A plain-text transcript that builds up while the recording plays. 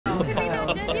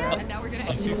And now we're gonna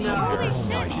holy shit.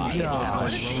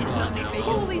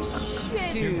 Holy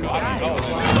shit. Dude's I got don't know.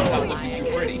 That looks too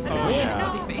pretty. Oh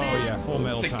yeah, Full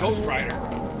Metal It's a time. Ghost Rider.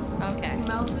 Okay.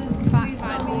 Melted. Please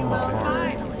tell me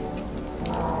melted.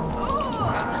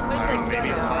 Oh. But it's like dead,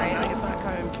 right? Like it's not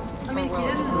coming. I mean, he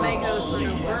didn't make those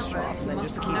on purpose. He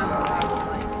must have known that it was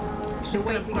like the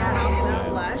way to get out of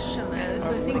flesh and then this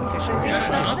is like tissue.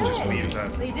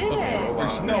 They did it.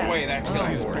 There's no way that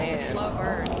kills him. Slow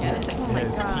burn. Get it?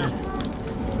 His teeth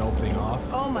melting off.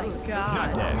 Oh my god. He's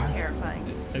not dead. That's terrifying.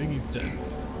 I think he's dead.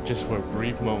 Just for a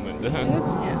brief moment. I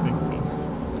think so.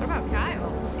 What about Kyle?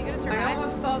 Is he gonna I survive?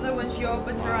 almost thought that when she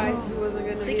opened her eyes, he wasn't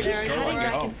gonna They be keep there. cutting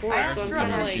back and forth, so I'm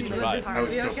kind of She like, survived. I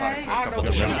was still I okay. don't know.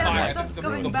 Couple She's of fine. stuff's The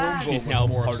going boom back. boom He's was now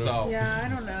more part of- so. Yeah, I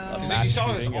don't know. Because if you saw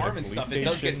his shooting at a arm and stuff, police it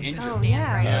does get station. injured. oh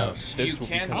yeah. This You would be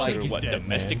can't, considered like, what, he's dead,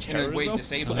 domestic And then wait terrorism?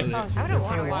 disable it. I wouldn't want to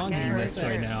walk Prolonging in this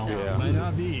right now. Yeah. Might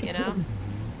not be. You know?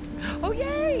 Oh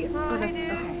yay! Oh, Oh, I that's do.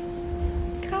 okay.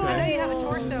 I know you have a This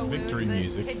is torso wound, victory but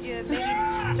music. could you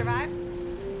maybe survive?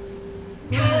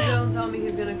 Please don't tell me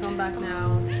he's gonna come back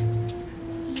now.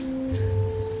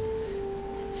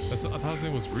 I thought his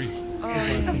name was Reese. I thought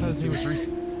his name was Reese.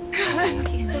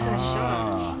 He still got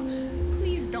shot.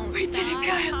 Please don't. We did it,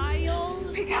 Kyle.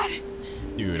 We got it.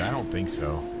 Dude, I don't think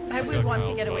so. I would want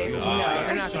to get away from them.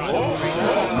 They're not going to. Oh, I'm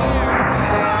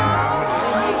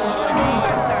sorry.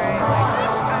 I'm sorry.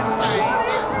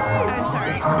 I'm sorry. So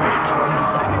sick. I'm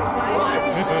sorry.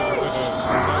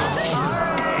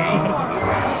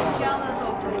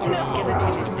 Just get the What's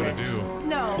titties gonna in. do?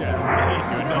 No. Yeah, I ain't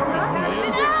doing nothing.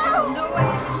 There's no way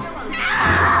to kill him.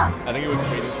 I think it was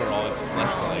waiting for all its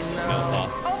flesh to like melt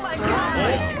off. Oh my god. Oh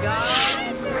god.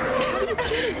 How do you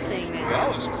kill this thing then? that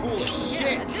looks cool as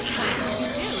shit. At this point, what you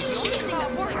do, the only thing that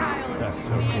was like That's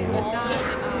so is cool. not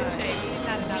good shape. He just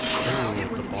had enough. It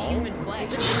was its human flesh.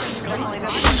 This is Probably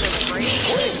not the brain.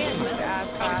 Again, with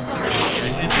ass fast.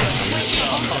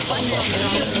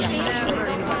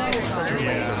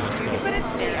 But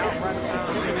it's stay out run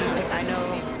fast. I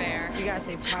know. fair. You gotta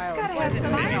save Kyle. It's gotta have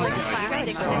some fire.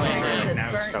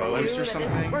 Exposed or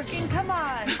something? Working, come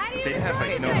on. They have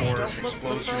like no more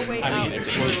explosion. I mean,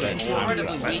 explodes that Hard to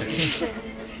time. be weak.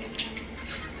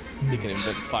 They can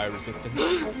invent fire resistance. Yeah,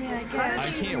 I I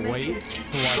guess. can't wait to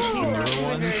watch the newer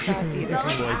ones. fast. He's Like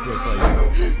with like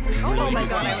Oh really my good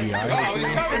god. CGI. Oh,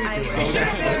 he's coming. I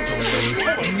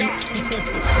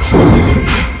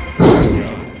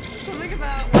Something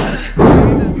about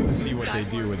To see what they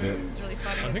do with it. It's really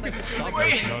funny. I think it's like stop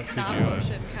this motion, not stop CGI.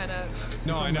 motion kind of.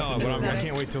 No, I know, but I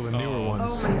can't wait till the newer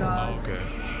ones. Oh my god. Oh, okay.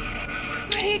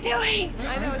 What are you doing?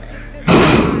 I know it's just this.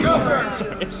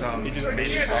 Some He just they made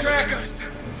can't it track us.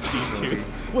 Speed too.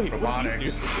 Wait, what do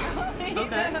these do?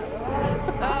 Okay.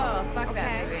 Oh, fuck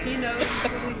that. He knows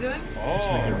what he's doing.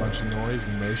 Just making a bunch of noise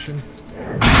and motion.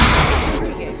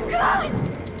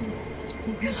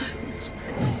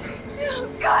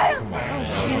 Kyle! Come on.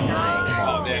 He's dying.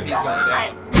 Oh, damn, he's going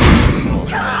down.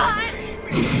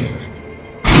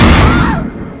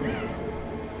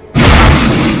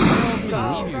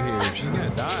 Leave you here. She's gonna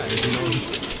die if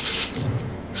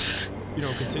you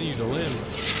don't continue to live.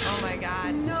 Oh my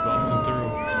god. He's busting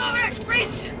through.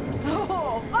 Reese!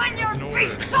 Oh, On It's your an order.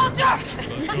 feet, soldier!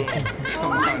 Let's go.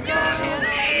 Come on,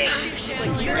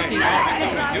 You're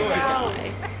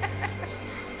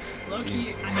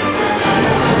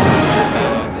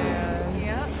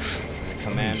Yep.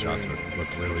 Command shots look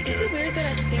really Is good. it weird that I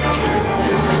think it's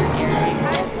scary?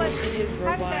 It is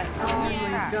robot. Oh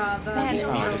my god, that's so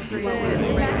It's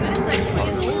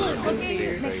weird. looking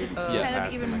makes it Yeah. kind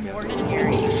of even more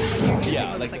scary.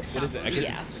 Yeah, like what is it? I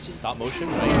guess it's stop motion,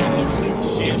 right?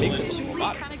 Yeah, it makes it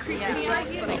robotic. Kind of creeps Yeah. me out,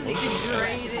 but I think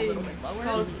it's just a little bit lower.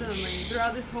 Constantly.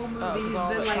 Throughout this whole movie, he's all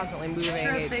been like constantly moving.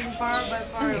 tripping far by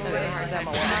far Makes it a hard away. time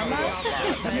to watch.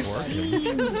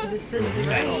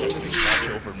 Disintegrating. Watch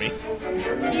over me. I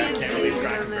can't really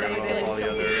track all the other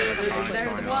electronics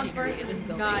There's going one on. person,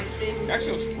 guys,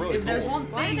 Actually, looks really if there's cool. one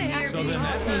thing here, So then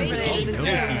that being means that he knows he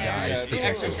Yeah, dies. the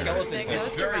exoskeleton They is go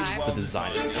very survive. well The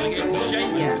design is so Like, it was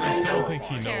shameless. I still think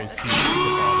he knows he's the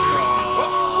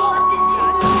father.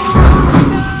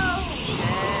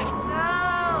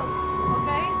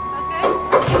 So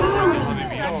they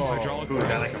beat him hydraulic Ooh, is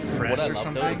that like a What press I or love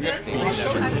something? though is that they never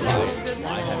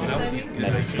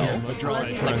metal skull. Let's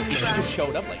Like, try if to it just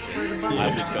showed up like this, I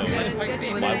would just go, why would a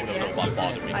robot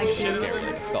bother me? It's just scary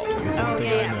like a skull. Here's Oh one thing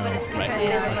yeah, I but it's know. because Right.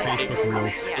 they're On like Facebook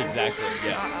Reels, Exactly,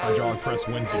 yeah. hydraulic press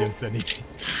wins against anything.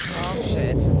 oh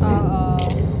shit.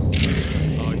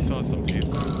 Oh, he saw some teeth.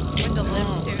 With the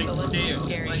limb too, the limb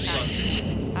is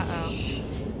scary. Uh oh.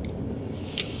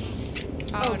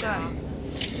 Oh God. no.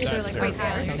 That's like, wait, terrifying.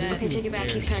 Tyler, you're dead. Okay, take it back.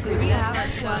 He's kind of You're crazy.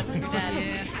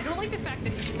 dead. I don't like the fact that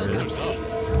he's still Those are going tough.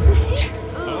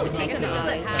 Oh, take us out.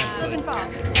 Slip and fall.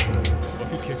 What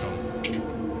if you kick him?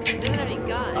 Doesn't have any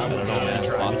guns. I don't know, man.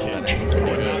 Trying Lots to of kick. them.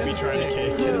 Would not be trying to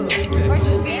kick. Or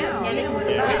just bam. And then with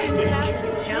the boxing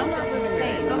stuff, Jump not over really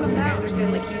there. safe. Focus I down. understand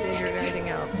like he's injured and everything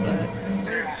else, but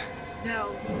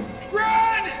No.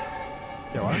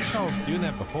 Yo, why aren't y'all doing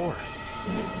that before?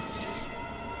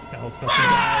 Hell's about to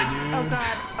die, dude.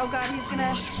 oh god, he's gonna. I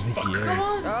think he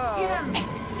is. Oh,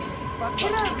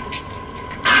 Get him.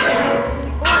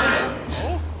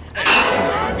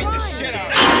 Beat the shit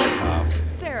out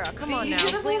of Sarah, come on now,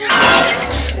 You please. would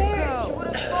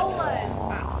have fallen.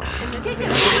 Kick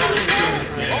him.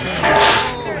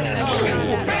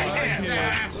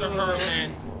 ass to her,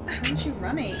 man. Aren't you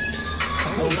running?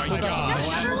 Oh my gosh.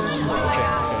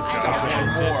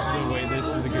 This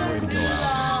is a good way to go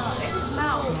out. In his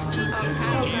mouth.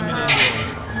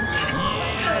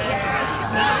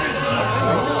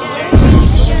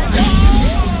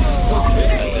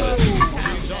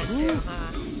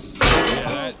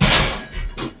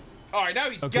 All right, now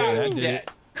he's Okay, got that him did dead.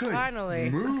 it.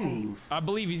 Finally. I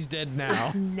believe he's dead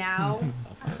now. Now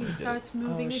he starts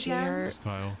moving She again. hurt.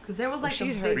 Kyle. Because there was like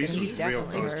She's a hurt. big He's Reese was real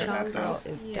definitely close to hurt. that, though.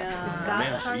 Is Yeah. definitely That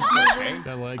Man, starts Reese is moving. okay.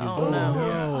 That leg is. Oh,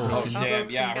 no. Oh damn,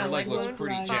 yeah, her leg looks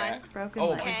pretty jacked. Broken Oh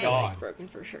leg. my god. It's broken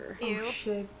for sure. Oh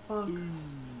shit, fuck.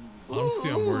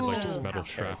 Honestly, I'm worried like this metal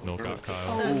shrapnel got Kyle.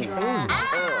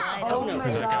 Oh no.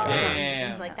 Because that guy.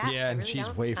 Damn. Like that. Yeah, and Really she's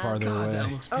don't? way farther God, that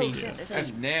away. looks Oh, painful. shit, this That's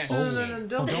is- nasty. No,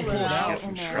 don't pull it Get out.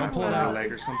 some pull shrapnel it in her out.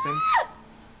 leg or something.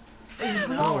 It's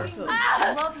blood.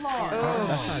 Blood loss.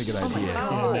 That's not a good idea.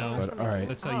 Oh, no. But alright.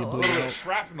 That's how you A blew little it bit of out.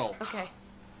 shrapnel. Okay.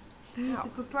 You need to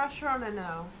put pressure on it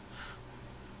now.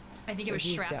 I think it was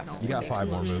he's shrapnel. definitely- You got 5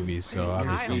 more movies, so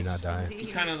obviously you're not dying. He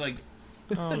kind of like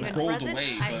Oh, no. rolled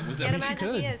away, but was that She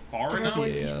could. far enough?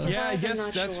 Yeah, I guess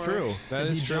that's true. That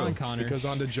is He's true. John Connor. Because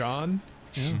on to John,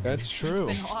 that's true.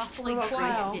 Been awfully What about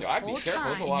quiet Kyle? this I'd be whole careful.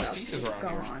 There's a time. lot of pieces around here.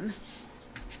 Gone.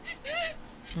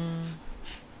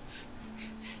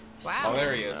 Wow. Oh,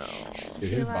 there he is. Dude,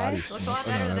 his body's Looks a small. lot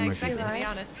better than I might be expected, to bad. be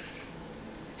honest.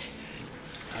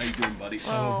 How you doing, buddy?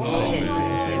 Oh, Say anything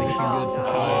good for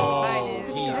Kyle. Oh,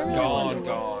 he's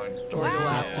gone.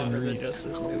 Rest in Reese.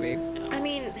 This movie. I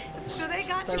mean, So they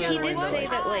got he together did one say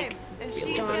time, that like and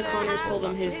she's John gonna Connor have told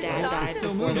him his dad son. died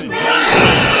Still before the moving.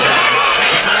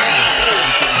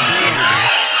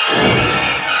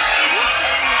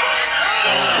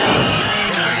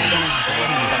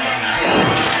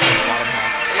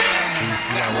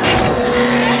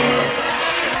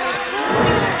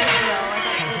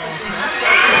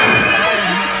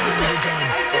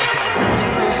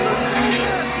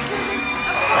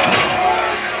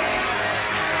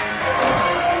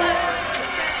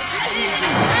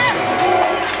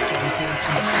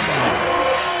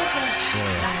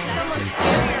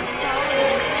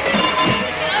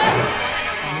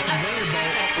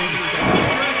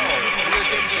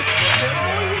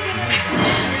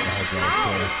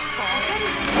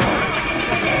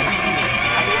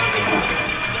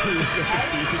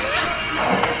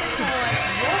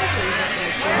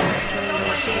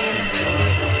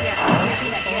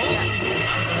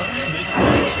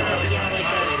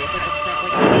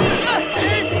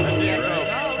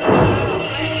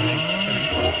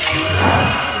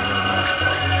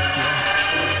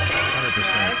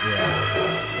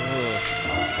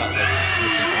 It's got like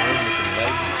missing arm, missing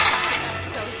leg.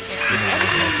 So scary.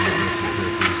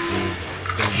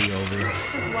 It'll be over.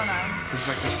 His one arm. This is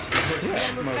like the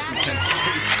most intense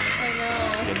chase. I know.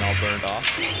 Skin all burned off.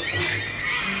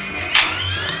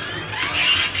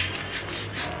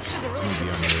 She's a It's really gonna be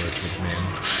specific. unrealistic, man.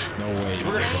 No way.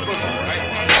 We're gonna squish him,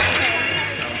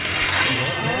 right?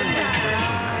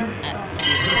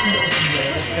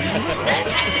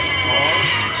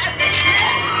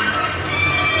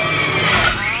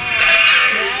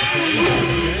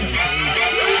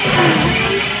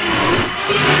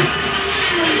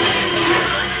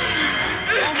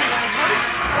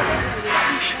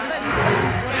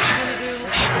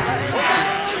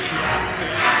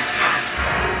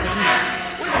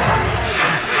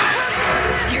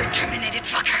 You're terminated,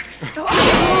 fucker.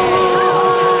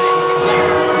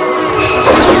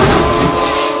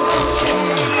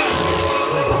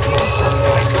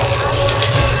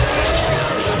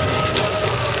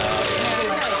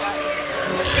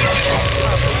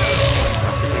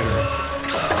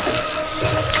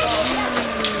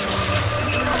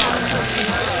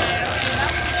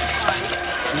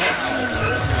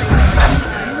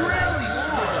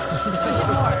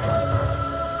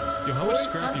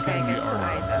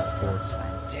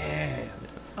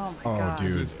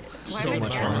 Dude, so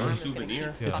much armor.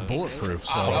 Souvenir. It's bulletproof,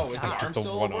 Oh, so is the just arm the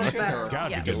still one arm. working, or- it's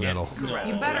gotta Yeah. be good metal. You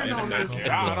better know if it's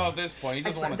I don't know at this point. He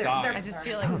doesn't want to die. I just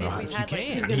feel like we've had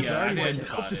like He's already been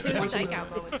two psych out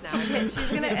moments now. She's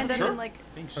gonna, and then Sure. like,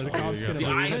 Are the cops gonna The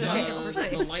eyes, believe Take us the for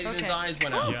safe. light in his Okay. eyes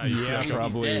went out. Yeah, you see Yeah, that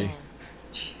probably.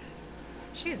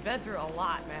 She's been through a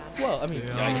lot, man. Well, I mean,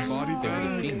 Yeah, yikes. body They would have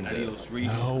bag. seen Adios,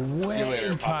 Reese. No See you later,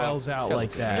 way. Papa. Kyle's out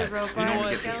like that. rope You know arm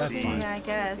what? skeleton, That's fine. I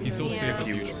guess. He's still safe.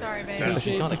 You Sorry, babe. She's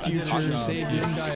Save not the a future. future. Save the